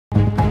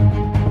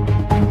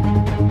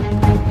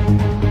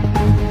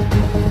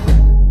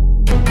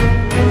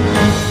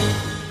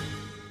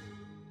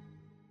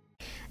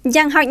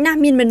យ៉ាងហោចណាស់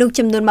មានមនុស្ស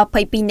ចំនួន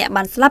22នាក់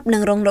បានស្លាប់និ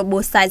ងរងរបួ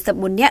ស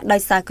44នាក់ដោ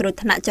យសារគ្រោះ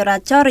ថ្នាក់ចរា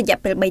ចរណ៍រយៈ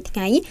ពេល3ថ្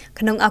ងៃ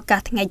ក្នុងឱកា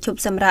សថ្ងៃឈប់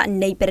សម្រាក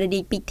នៃព្រះរា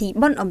ជពិធី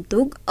បុណ្យអុំ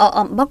ទូកអ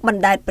អំបុកប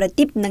ណ្ដែតប្រ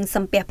ទីបនិង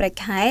សំពះព្រះ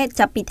ខែ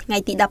ចាប់ពីថ្ងៃ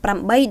ទី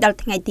18ដល់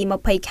ថ្ងៃទី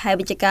20ខែ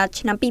វិច្ឆិកា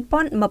ឆ្នាំ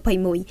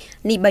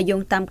2021នេះបើយោ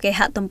ងតាមគេ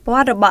ហទំព័រ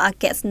របស់អ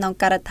គ្គស្នង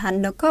ការដ្ឋាន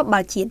នគរបា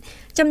លជាតិ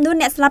ចំនួន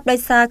អ្នកស្លាប់ដោយ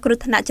សារគ្រោះ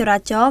ថ្នាក់ចរា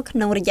ចរណ៍ក្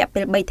នុងរយៈពេ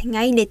ល3ថ្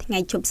ងៃនៃថ្ងៃ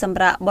ឈប់សម្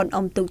រាកបុណ្យ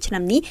អុំទូកឆ្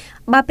នាំនេះ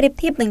បើប្រៀប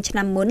ធៀបនឹងឆ្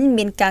នាំមុន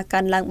មានការកើ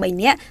នឡើង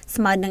3នាក់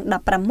ស្មើនឹង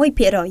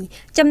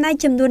 16% ចំណែក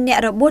ចំនួនអ្នក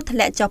របួសធ្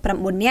លាក់ចុះ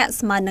9នាក់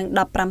ស្មើនឹង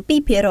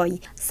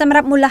 17% សម្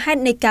រាប់មូលហេ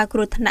តុនៃការគ្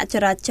រោះថ្នាក់ច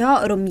រាចរណ៍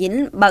រួមមាន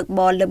បើកប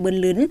រលើបឿន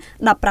លឿន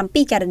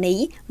17ករណី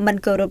មិន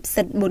គោរព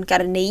សិទ្ធិ4ក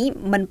រណី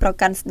មិនប្រ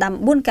កាន់ស្ដាំ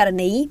4ករ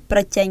ណីប្រ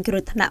ជែងគ្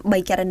រោះថ្នាក់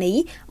3ករណី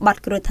បា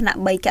ត់គ្រោះថ្នាក់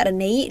3ករ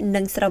ណី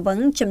និងស្រវឹង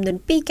ចំនួន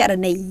2ករ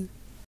ណី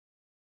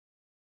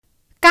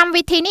កម្ម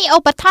វិធីនេះឧ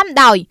បត្ថម្ភ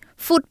ដោយ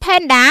Food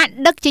Panda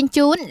ដឹកជញ្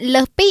ជូន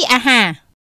លើសពីអាហារ